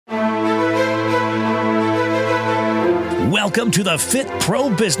Welcome to the Fit Pro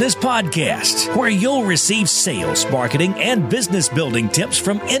Business Podcast, where you'll receive sales, marketing, and business building tips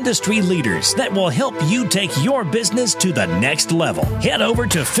from industry leaders that will help you take your business to the next level. Head over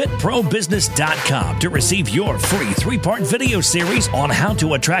to fitprobusiness.com to receive your free 3-part video series on how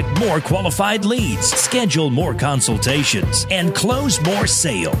to attract more qualified leads, schedule more consultations, and close more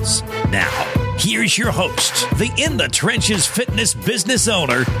sales. Now, here's your host, the In the Trenches fitness business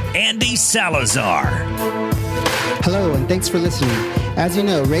owner, Andy Salazar. Hello, and thanks for listening. As you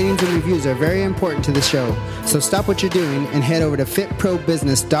know, ratings and reviews are very important to the show, so stop what you're doing and head over to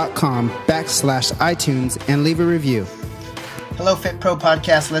fitprobusiness.com/iTunes and leave a review. Hello, Fit Pro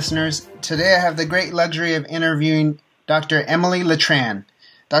podcast listeners. Today I have the great luxury of interviewing Dr. Emily Letran.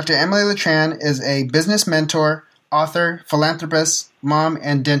 Dr. Emily Letran is a business mentor, author, philanthropist, mom,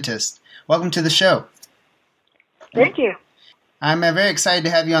 and dentist. Welcome to the show. Thank you. I'm very excited to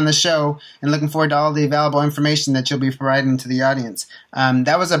have you on the show and looking forward to all the valuable information that you'll be providing to the audience.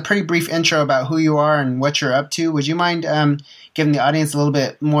 That was a pretty brief intro about who you are and what you're up to. Would you mind giving the audience a little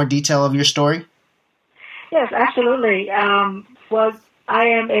bit more detail of your story? Yes, absolutely. Well, I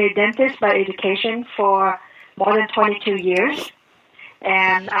am a dentist by education for more than 22 years,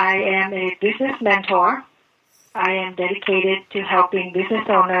 and I am a business mentor. I am dedicated to helping business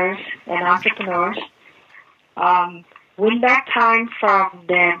owners and entrepreneurs win back time from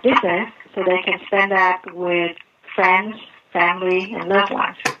their business so they can spend that with friends, family, and loved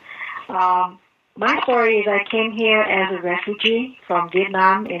ones. My story is I came here as a refugee from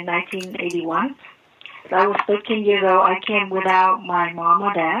Vietnam in 1981. So I was 13 years old. I came without my mom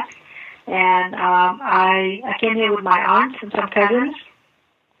or dad. And I came here with my aunts and some cousins.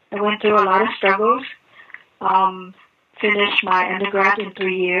 I went through a lot of struggles. Finished my undergrad in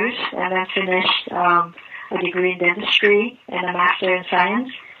 3 years, and then finished a degree in dentistry and a master in science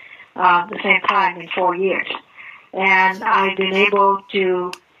the same time in 4 years. And I've been able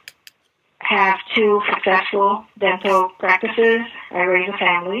to have 2 successful dental practices. I raised a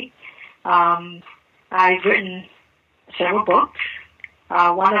family. I've written several books.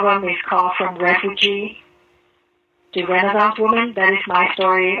 One of them is called From Refugee to Renaissance Woman. That is my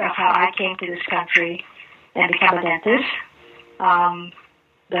story of how I came to this country and become a dentist.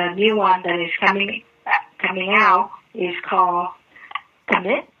 The new one that is coming out is called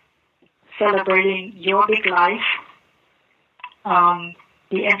Commit, Celebrating Your Big Life, the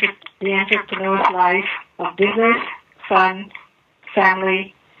entrepreneur's life of business, fun,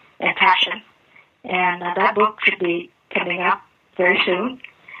 family, and passion. And that book should be coming up very soon.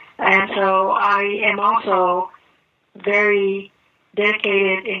 And so I am also very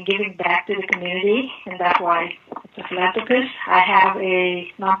dedicated in giving back to the community, and that's why it's a philanthropist. I have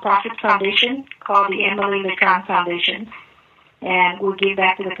a nonprofit foundation called the Emily Letran Foundation, and we give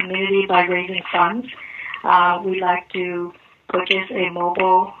back to the community by raising funds. We like to purchase a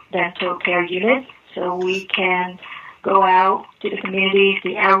mobile dental care unit so we can go out to the communities,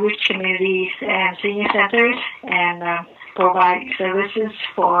 the outreach communities and senior centers, and provide services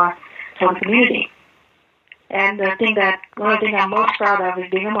for the community. And one of the things I'm most proud of is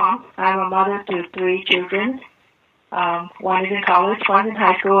being a mom. I'm a mother to 3 children. One is in college, one's in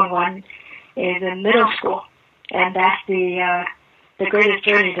high school, and one is in middle school. And that's the greatest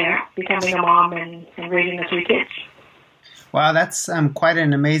journey there, becoming a mom and raising the 3 kids. Wow, that's quite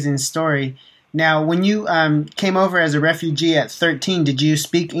an amazing story. Now, when you came over as a refugee at 13, did you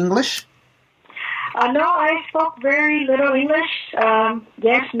speak English? No, I spoke very little English.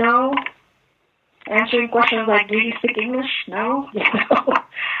 Yes, no. Answering questions like, do you speak English? No.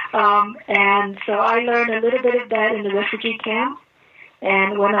 And so I learned a little bit of that in the refugee camp.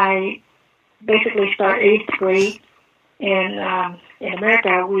 And when I basically started 8th grade in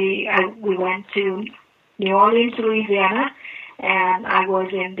America, we went to New Orleans, Louisiana, and I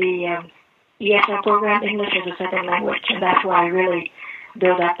was in the ESL program, English as a Second Language, and that's why I really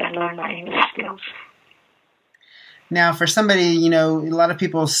built up and learned my English skills. Now, for somebody, a lot of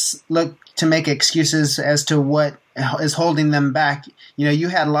people look to make excuses as to what is holding them back. You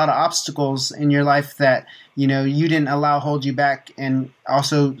had a lot of obstacles in your life that, you didn't allow hold you back, and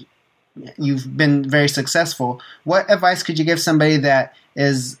also you've been very successful. What advice could you give somebody that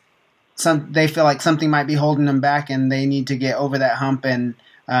they feel like something might be holding them back and they need to get over that hump and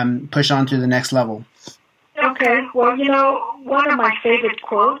push on to the next level? Okay. Well, one of my favorite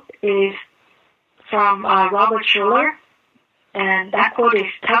quotes is from Robert Schuller, and that quote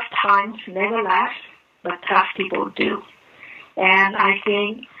is, "Tough times never last, but tough people do." And I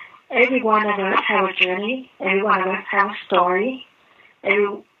think every one of us have a journey. Every one of us have a story.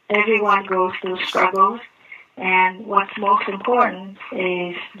 Everyone goes through struggles. And what's most important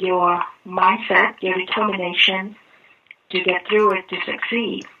is your mindset, your determination to get through it to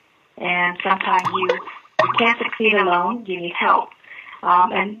succeed. And sometimes you can't succeed alone. You need help.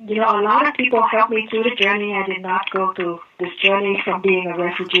 And, a lot of people helped me through the journey. I did not go through this journey from being a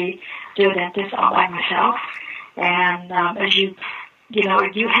refugee to a dentist all by myself. And as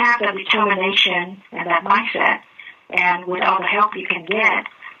if you have that determination and that mindset, and with all the help you can get,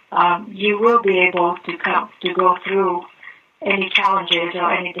 you will be able to go through any challenges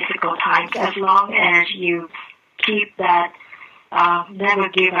or any difficult times as long as you keep that never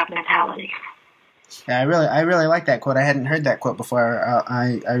give up mentality. Yeah, I really like that quote. I hadn't heard that quote before.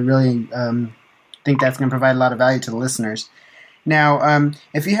 I really think that's going to provide a lot of value to the listeners. Now,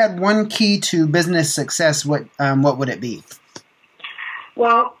 if you had one key to business success, what would it be?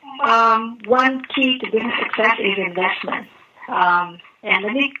 Well, one key to business success is investment. And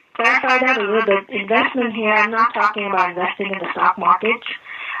let me clarify that a little bit. Investment here, I'm not talking about investing in the stock market.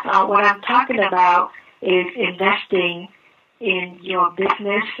 What I'm talking about is investing in your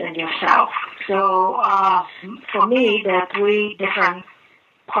business and yourself. So for me, there are three different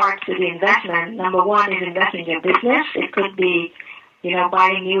parts to the investment. Number one is investing in your business. It could be,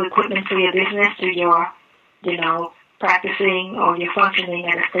 buying new equipment for your business so you're, practicing or you're functioning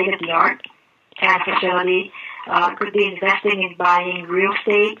at a state-of-the-art kind of facility. It could be investing in buying real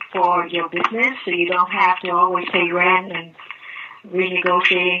estate for your business so you don't have to always pay rent and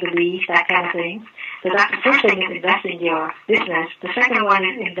renegotiating the lease, that kind of thing. So that's the first thing, is investing in your business. The second one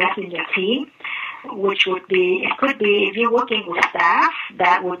is investing in your team, which would be, it could be, if you're working with staff,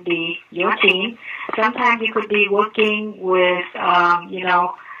 that would be your team. Sometimes you could be working with,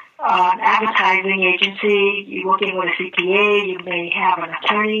 an advertising agency, you're working with a CPA, you may have an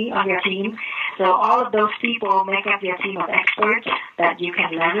attorney on your team. So all of those people make up your team of experts that you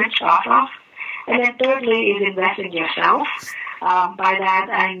can leverage off of. And then thirdly is investing in yourself. By that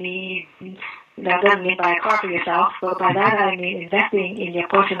I mean, that doesn't mean buy a car for yourself, but by that I mean investing in your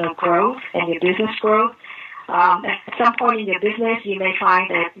personal growth and your business growth. At some point in your business, you may find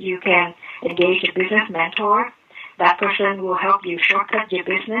that you can engage a business mentor. That person will help you shortcut your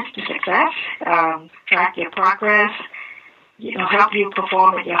business to success, track your progress, help you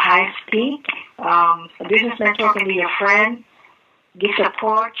perform at your highest peak. A business mentor can be your friend, give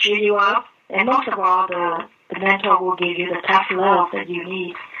support, cheer you up, and most of all, the mentor will give you the tough love that you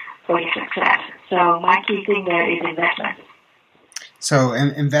need for your success. So my key thing there is investment. So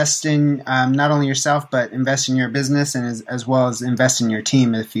invest in not only yourself, but invest in your business and as well as invest in your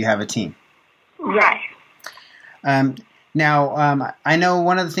team if you have a team. Right. Now, I know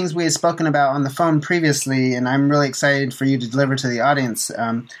one of the things we had spoken about on the phone previously, and I'm really excited for you to deliver to the audience,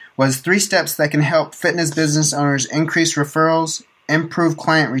 was 3 steps that can help fitness business owners increase referrals, improve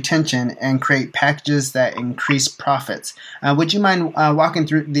client retention, and create packages that increase profits. Would you mind walking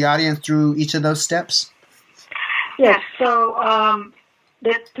through the audience through each of those steps? Yes. So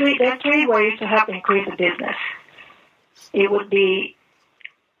there are 3 ways to help increase the business. It would be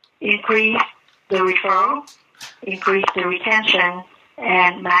increase the referral, increase the retention,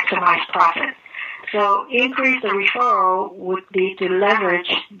 and maximize profit. So increase the referral would be to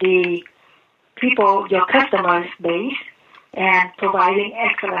leverage the people, your customers base, and providing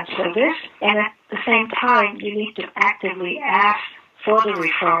excellent service. And at the same time, you need to actively ask for the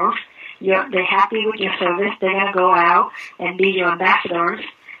referrals. They're happy with your service. They're going to go out and be your ambassadors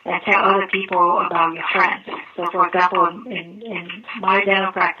and tell other people about your friends. So, for example, in my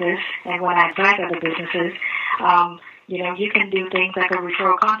dental practice and when I advise other businesses, you can do things like a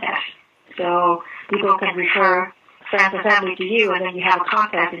referral contest. So people can refer friends and family to you, and then you have a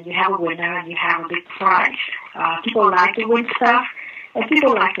contest, and you have a winner, and you have a big prize. People like to win stuff, and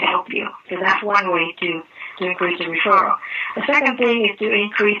people like to help you. So that's one way to increase the referral. The second thing is to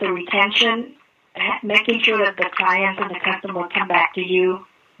increase the retention, making sure that the clients and the customer come back to you,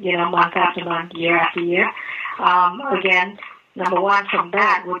 month after month, year after year. Again, number one from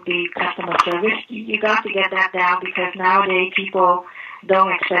that would be customer service. You got to get that down because nowadays people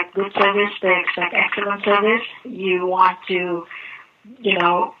don't expect good service, they expect excellent service. You want to,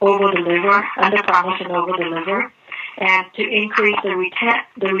 over-deliver, under-promise and over-deliver. And to increase the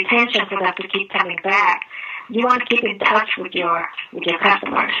retention for them to keep coming back, you want to keep in touch with your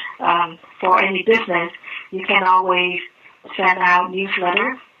customers. For any business, you can always send out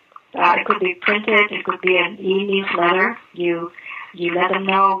newsletter. It could be printed, it could be an e-newsletter. You let them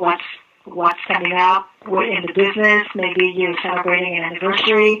know what's coming up in the business. Maybe you're celebrating an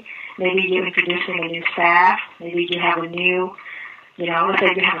anniversary. Maybe you're introducing a new staff. Maybe you have a new, let's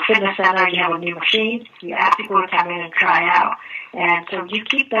say you have a fitness center, you have a new machine. You ask people to come in and try out. And so you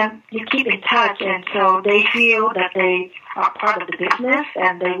keep in touch, and so they feel that they are part of the business,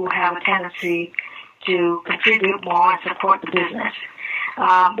 and they will have a tendency to contribute more and support the business.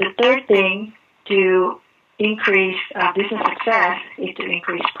 The third thing to increase business success is to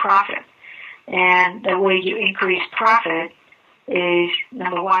increase profit. And the way you increase profit is,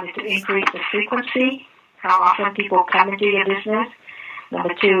 number one, is to increase the frequency, how often people come into your business.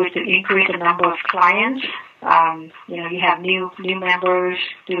 Number two is to increase the number of clients. You have new members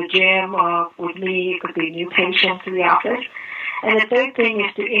to the gym, or with me, it could be new patients to the office. And the third thing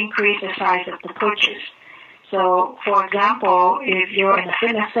is to increase the size of the purchase. So, for example, if you're in a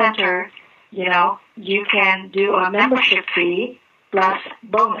fitness center, you can do a membership fee plus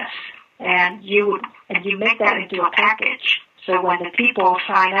bonus, and you make that into a package. So when the people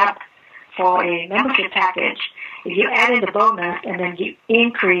sign up for a membership package, if you add in the bonus and then you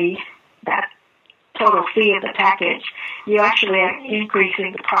increase that total fee of the package, you actually are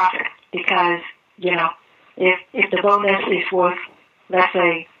increasing the profit because, if the bonus is worth, let's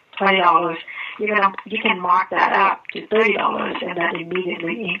say, $20, you can mark that up to $30, and that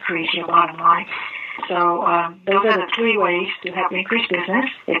immediately increase your bottom line. So those are the three ways to help increase business.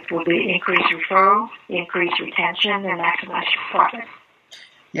 It will be increase referral, increase retention, and maximize your profit.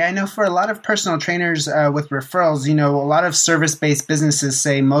 Yeah, I know for a lot of personal trainers with referrals, a lot of service-based businesses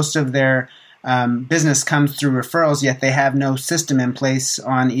say most of their business comes through referrals, yet they have no system in place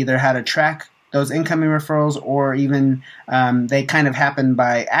on either how to track those incoming referrals or even they kind of happen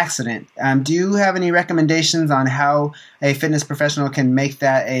by accident. Do you have any recommendations on how a fitness professional can make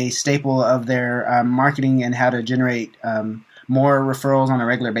that a staple of their marketing and how to generate more referrals on a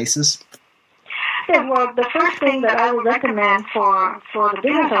regular basis? Yeah, well, the first thing that I would recommend for the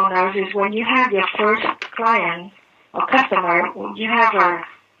business owners is when you have your first client or customer, you have a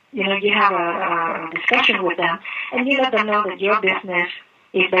discussion with them, and you let them know that your business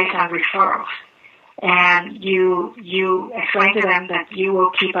is based on referrals. And you explain to them that you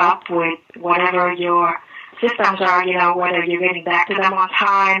will keep up with whatever your systems are, whether you're getting back to them on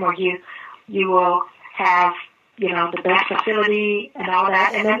time or you will have, the best facility and all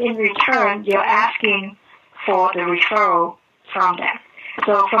that. And then in return, you're asking for the referral from them.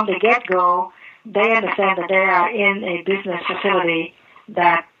 So from the get-go, they understand that they are in a business facility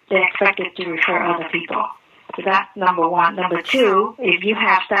that they're expected to refer other people. So that's number one. Number two, if you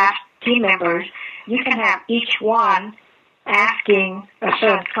have staff team members, you can have each one asking a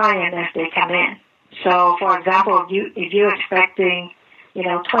certain client as they come in. So, for example, if you're expecting,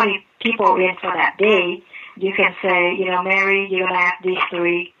 20 people in for that day, you can say, Mary, you're going to ask these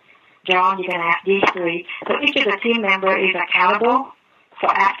three. John, you're going to ask these three. So each of the team members is accountable for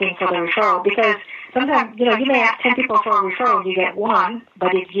asking for the referral, because sometimes, you may ask 10 people for a referral, you get one,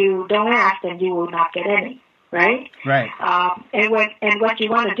 but if you don't ask, then you will not get any. Right? Right. And what you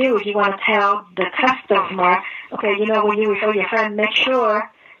want to do is you want to tell the customer, okay, when you refer your friend, make sure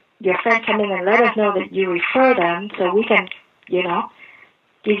your friend come in and let us know that you refer them so we can,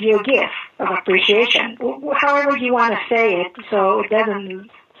 give you a gift of appreciation. However you want to say it, so it doesn't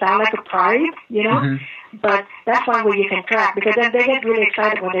sound like a bribe, Mm-hmm. But that's one way you can track, because then they get really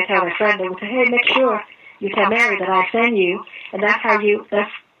excited when they tell their friend. They will say, hey, make sure you tell Mary that I send you, and that's how you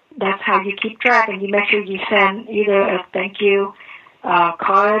keep track, and you make sure you send either a thank you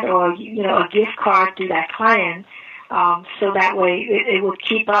card or a gift card to that client, so that way it will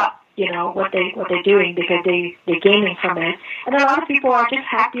keep up what they're doing, because they're gaining from it. And a lot of people are just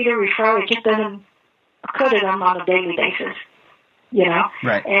happy to refer. It just doesn't occur to them on a daily basis,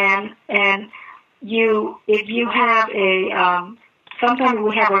 Right. And if you have sometimes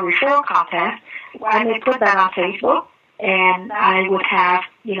we have a referral contest. I may put that on Facebook. And I would have,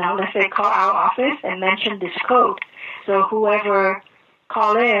 let's say call our office and mention this code. So whoever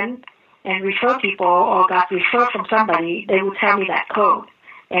call in and refer people or got referred from somebody, they would tell me that code.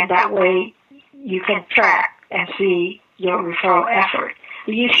 And that way you can track and see your referral effort.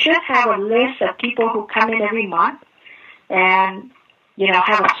 You should have a list of people who come in every month and,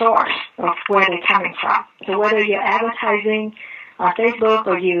 have a source of where they're coming from. So whether you're advertising on Facebook,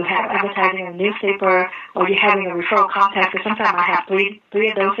 or you have advertising in a newspaper, or you're having a referral contest, because sometimes I have three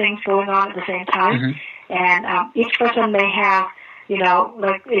of those things going on at the same time. Mm-hmm. And each person may have,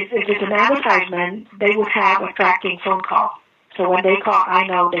 like if it's an advertisement, they would have a tracking phone call. So when they call, I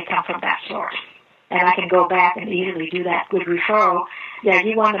know they come from that source. And I can go back and easily do that with referral. Yeah,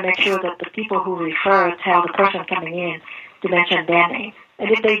 you want to make sure that the people who refer tell the person coming in to mention their name. And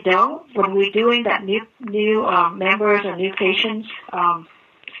if they don't, when we're doing that new members or new patients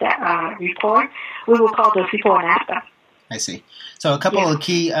report, we will call those people and ask them. I see. So a couple of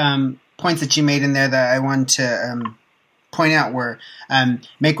key points that you made in there that I wanted to point out were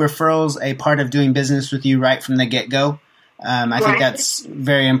make referrals a part of doing business with you right from the get-go. I think that's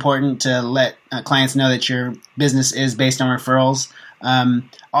very important to let clients know that your business is based on referrals.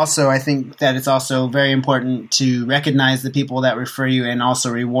 Also, I think that it's also very important to recognize the people that refer you and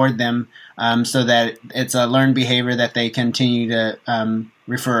also reward them so that it's a learned behavior that they continue to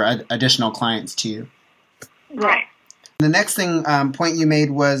refer additional clients to you. Right. The next point you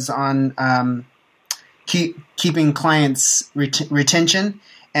made was on keeping clients' retention.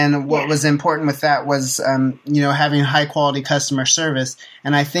 And what was important with that was, having high quality customer service.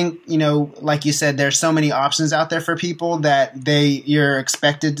 And I think, like you said, there's so many options out there for people that you're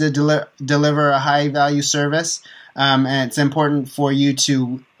expected to deliver a high value service. And it's important for you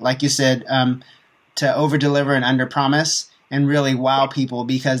to, like you said, to over deliver and under promise and really wow people,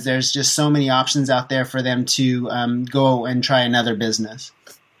 because there's just so many options out there for them to go and try another business.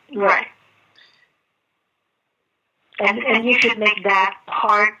 Right. And you should make that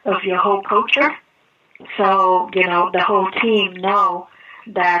part of your whole culture. So, the whole team know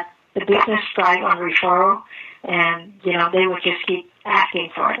that the business thrives on referral, and, they will just keep asking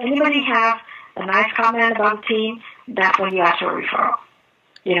for it. Anybody have a nice comment about the team, that's when you ask for a referral.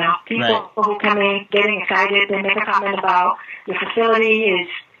 People who come in getting excited, they make a comment about your facility is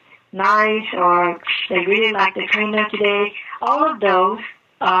nice, or they really like the trainer today. All of those,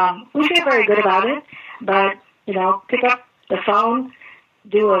 we feel very good about it, but pick up the phone,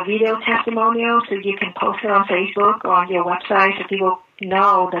 do a video testimonial so you can post it on Facebook or on your website so people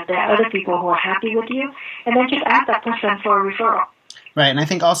know that there are other people who are happy with you, and then just ask that person for a referral. Right, and I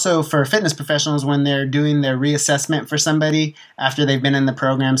think also for fitness professionals, when they're doing their reassessment for somebody after they've been in the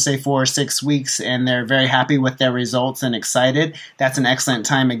program, say 4 or 6 weeks, and they're very happy with their results and excited, that's an excellent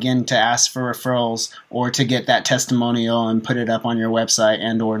time, again, to ask for referrals or to get that testimonial and put it up on your website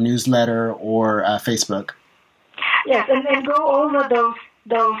and or newsletter or Facebook. Yes, and go over those,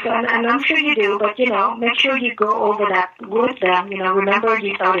 and I'm sure you do, but, make sure you go over that with them. Remember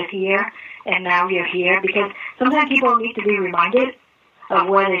you started here, and now you're here, because sometimes people need to be reminded of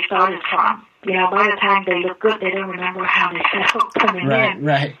where they started from. By the time they look good, they don't remember how they felt coming in.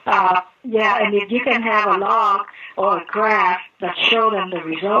 Right. And if you can have a log or a graph that show them the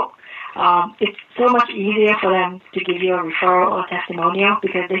result, it's so much easier for them to give you a referral or testimonial,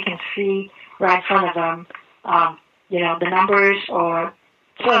 because they can see right in front of them the numbers, or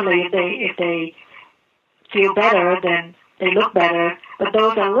certainly if they feel better, then they look better. But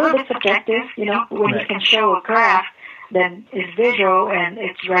those are a little bit subjective, when you can show a graph, then it's visual and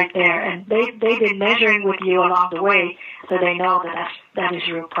it's right there. And they've been measuring with you along the way, so they know that is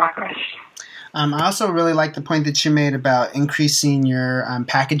real progress. I also really like the point that you made about increasing your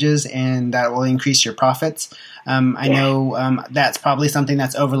packages, and that will increase your profits. I know that's probably something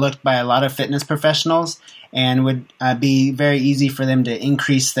that's overlooked by a lot of fitness professionals, and would be very easy for them to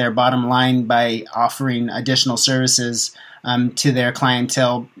increase their bottom line by offering additional services to their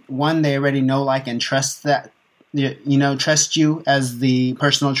clientele. One, they already know, like, and trust that, trust you as the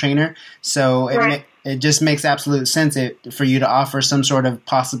personal trainer. So it just makes absolute sense for you to offer some sort of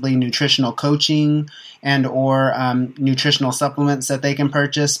possibly nutritional coaching and or nutritional supplements that they can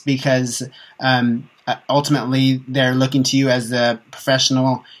purchase, because ultimately they're looking to you as the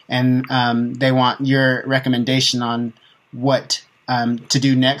professional, and they want your recommendation on what to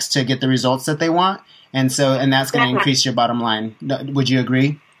do next to get the results that they want. And that's going to increase your bottom line. Would you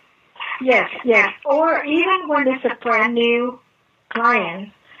agree? Yes. Or even when it's a brand new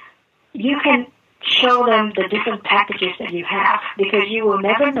client, you can show them the different packages that you have, because you will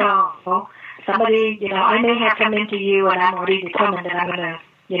never know. Somebody, I may have come into you and I'm already determined that I'm going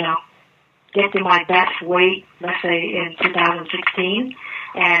to, get to my best weight, let's say in 2016,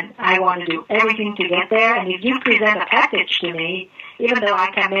 and I want to do everything to get there. And if you present a package to me, even though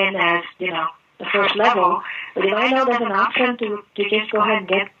I come in as, the first level, but if I know there's an option to just go ahead and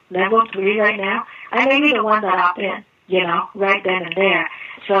get level 3 right now, I may be the one that opt in, right then and there.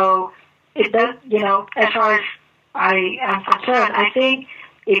 So it does, as far as I am concerned, I think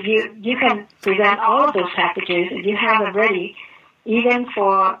if you can present all of those packages, if you have them ready, even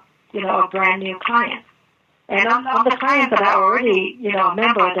for, a brand new client. And on the clients that are already, a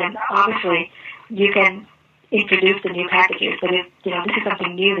member, then obviously you can introduce the new packages. But if, this is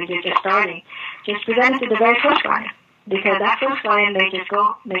something new that you're just starting, just present it to the very first client, because that first client, they just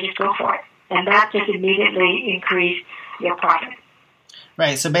go for it. And that just immediately increase your profit.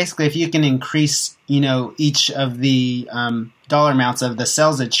 Right. So basically, if you can increase, each of the dollar amounts of the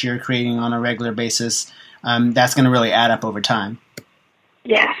sales that you're creating on a regular basis, that's going to really add up over time.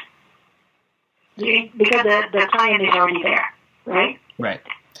 Yes. Because the client is already there, right? Right.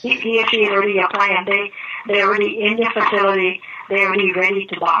 He or she is already a client. They're already in your facility. They're already ready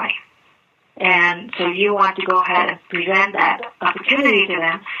to buy. And so you want to go ahead and present that opportunity to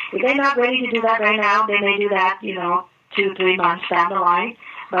them. If they're not ready to do that right now, they may do that, 2-3 months down the line.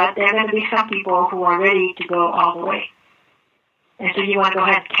 But there are going to be some people who are ready to go all the way. And so you want to go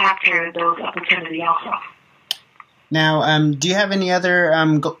ahead and capture those opportunities also. Now, do you have any other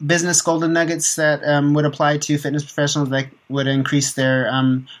business golden nuggets that would apply to fitness professionals that would increase their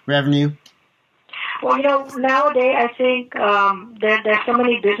revenue? Well, nowadays I think there's so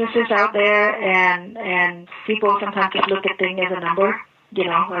many businesses out there, and people sometimes just look at things as a number.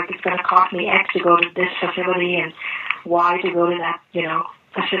 Like it's going to cost me X to go to this facility and Y to go to that,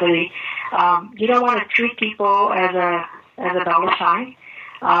 facility. You don't want to treat people as a dollar sign.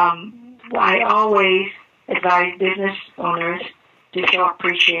 I always advise business owners to show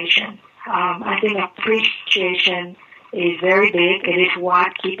appreciation. I think appreciation is very big. It is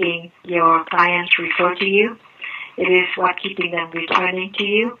what keeping your clients refer to you. It is what keeping them returning to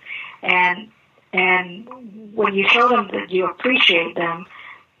you. And when you show them that you appreciate them,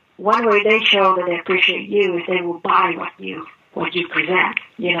 one way they show that they appreciate you is they will buy what you present,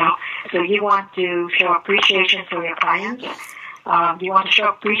 So you want to show appreciation for your clients. You want to show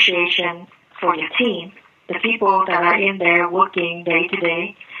appreciation for your team, the people that are in there working day to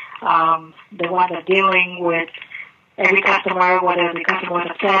day, the ones that are dealing with every customer, whether the customer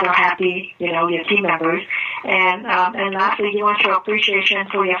is upset or happy, your team members. And lastly, you want to show appreciation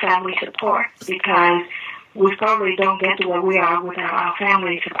for your family support, because we probably don't get to where we are without our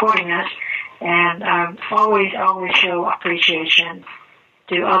family supporting us. And always show appreciation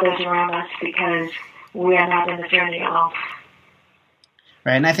to others around us, because we are not in the journey alone.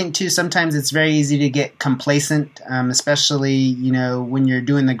 Right, and I think, too, sometimes it's very easy to get complacent, especially, when you're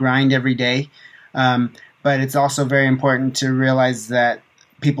doing the grind every day. But it's also very important to realize that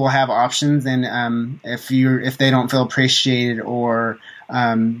people have options, and if they don't feel appreciated or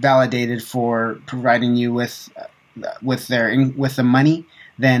validated for providing you with the money,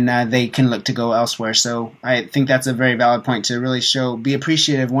 then they can look to go elsewhere. So I think that's a very valid point to really be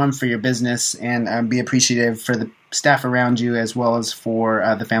appreciative, one, for your business, and be appreciative for the staff around you, as well as for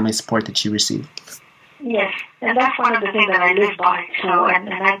the family support that you receive. Yes, and that's one of the things that I live by. So, and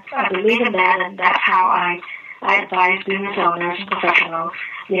I believe in that, and that's how I advise business owners and professionals,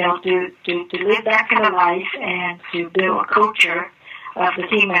 to live that kind of life and to build a culture of the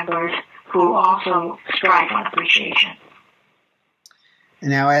team members who also strive on appreciation.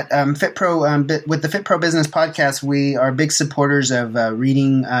 Now at FitPro, with the FitPro Business Podcast, we are big supporters of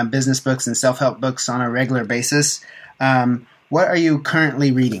reading business books and self-help books on a regular basis. What are you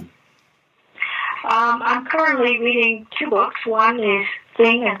currently reading? I'm currently reading 2 books. One is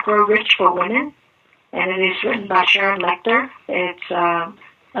Think and Grow Rich for Women, and it is written by Sharon Lechter. It's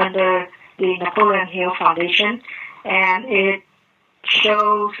under the Napoleon Hill Foundation, and it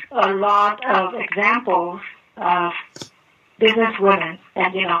shows a lot of examples of business women,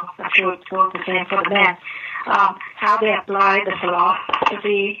 and I'm sure it's going the same for the men, how they apply the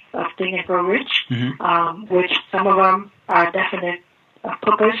philosophy of Think and Grow Rich, which some of them are definite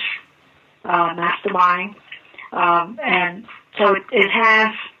purpose, mastermind, and so it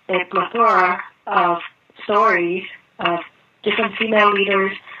has a plethora of stories of different female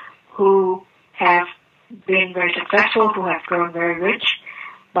leaders who have been very successful, who have grown very rich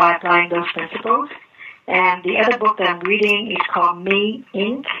by applying those principles. And the other book that I'm reading is called Me,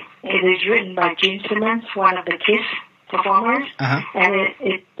 Inc. It is written by Gene Simmons, one of the KISS performers. And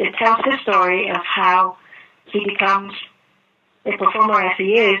it tells his story of how he becomes a performer as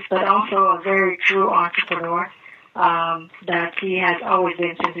he is, but also a very true entrepreneur that he has always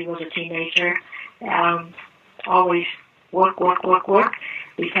been since he was a teenager. Always work,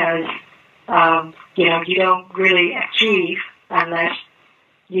 because, you don't really achieve unless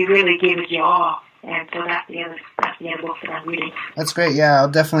you really give it your all. And so that's the other book that I'm reading. That's great. Yeah, I'll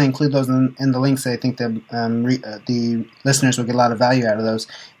definitely include those in the links. I think that the listeners will get a lot of value out of those.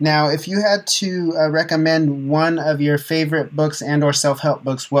 Now, if you had to recommend one of your favorite books and or self-help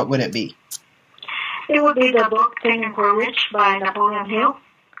books, what would it be? It would be the book Think and Grow Rich by Napoleon Hill.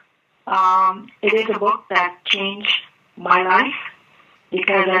 It is a book that changed my life,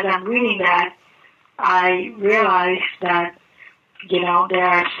 because as I'm reading that, I realized that, there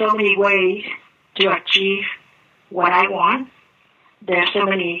are so many ways to achieve what I want. There's so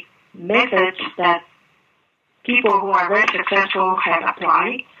many methods that people who are very successful have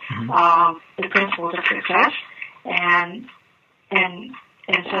applied, the principles of success, and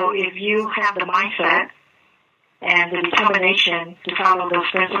so if you have the mindset and the determination to follow those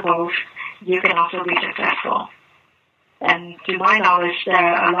principles, you can also be successful. And to my knowledge, there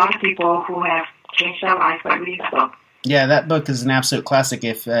are a lot of people who have changed their life by reading the book. Yeah, that book is an absolute classic.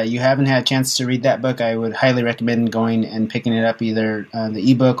 If you haven't had a chance to read that book, I would highly recommend going and picking it up, either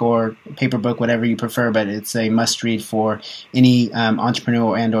the ebook or paper book, whatever you prefer. But it's a must-read for any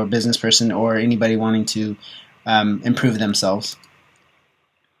entrepreneur and or business person or anybody wanting to improve themselves.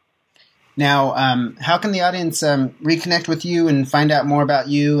 Now, how can the audience reconnect with you and find out more about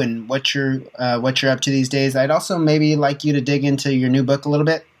you and what you're up to these days? I'd also maybe like you to dig into your new book a little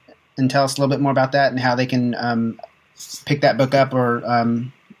bit and tell us a little bit more about that and how they can pick that book up or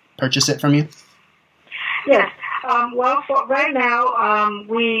purchase it from you? Yes. Well, for right now,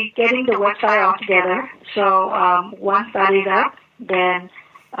 we're getting the website all together. So once that is up, then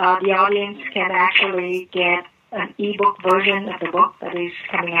the audience can actually get an ebook version of the book that is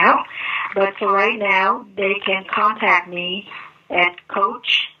coming out. But for right now, they can contact me at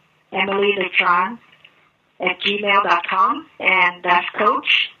coachemilyletran@gmail.com, and that's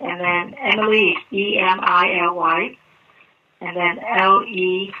Coach, and then Emily is EMILY, and then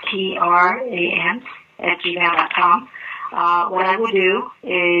LETRAN @gmail.com. What I will do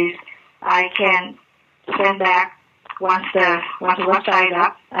is I can send back once the website is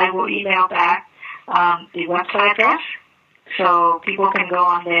up. I will email back the website address, so people can go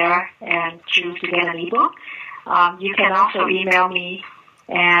on there and choose to get an ebook. You can also email me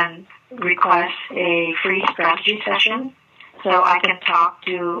and request a free strategy session, so I can talk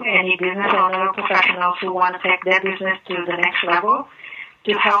to any business owner or professionals who want to take their business to the next level,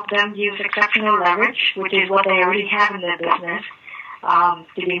 to help them use exceptional leverage, which is what they already have in their business,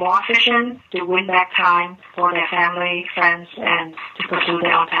 to be more efficient, to win back time for their family, friends, and to pursue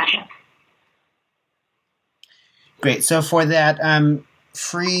their own passion. Great. So for that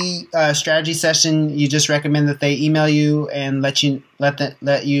free strategy session, you just recommend that they email you and let you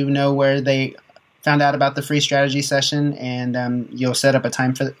know where they found out about the free strategy session, and you'll set up a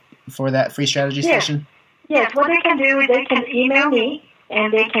time for that free strategy session? Yes. What they can do is they can email me,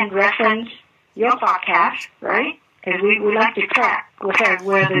 and they can reference your podcast, right? Because we like to track where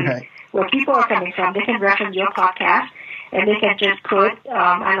people are coming from. They can reference your podcast, and they can just put,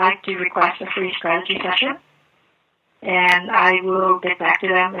 I'd like to request a free strategy session. And I will get back to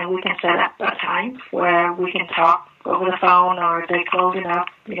them, and we can set up a time where we can talk over the phone, or if they're close enough,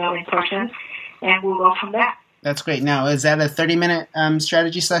 in person, and we'll go from there. That's great. Now, is that a 30-minute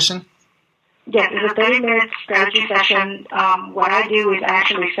strategy session? Yes, it's a 30-minute strategy session. What I do is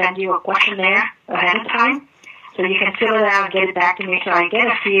actually send you a questionnaire ahead of time, so you can fill it out and get it back to me, so I get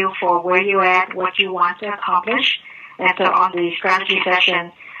a feel for where you're at, what you want to accomplish. And so on the strategy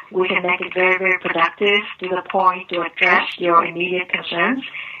session, we can make it very, very productive, to the point to address your immediate concerns,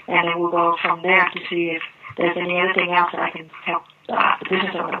 and then we'll go from there to see if there's anything else that I can help the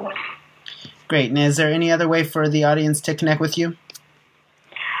business owner with. Great. And is there any other way for the audience to connect with you?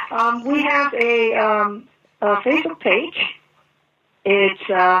 We have a Facebook page. It's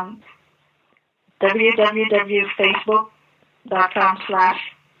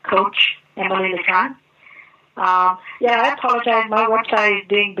www.facebook.com/CoachEmilyLetran. I apologize. My website is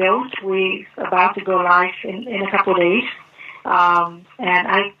being built. We're about to go live in a couple of days. And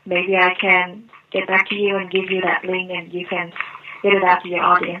maybe I can get back to you and give you that link, and you can get it out to your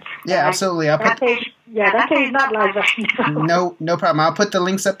audience. Yeah, absolutely. That page is not live right now. No problem. I'll put the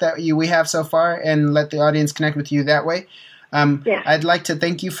links up that we have so far and let the audience connect with you that way. Yes. I'd like to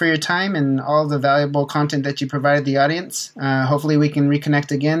thank you for your time and all the valuable content that you provided the audience. Hopefully we can reconnect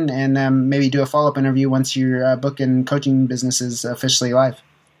again and maybe do a follow-up interview once your book and coaching business is officially live.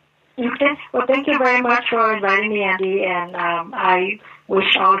 Okay. Well, thank you very much for inviting me, Andy, and I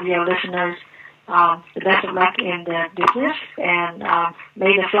wish all of your listeners the best of luck in their business, and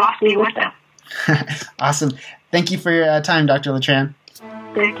may the floss be with them. Awesome. Thank you for your time, Dr. Letran.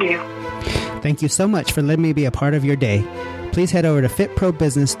 Thank you. Thank you so much for letting me be a part of your day. Please head over to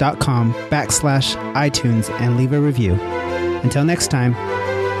fitprobusiness.com/iTunes and leave a review. Until next time.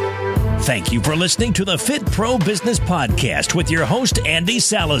 Thank you for listening to the Fit Pro Business Podcast with your host, Andy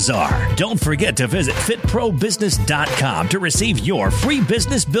Salazar. Don't forget to visit fitprobusiness.com to receive your free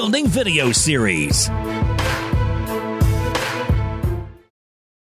business building video series.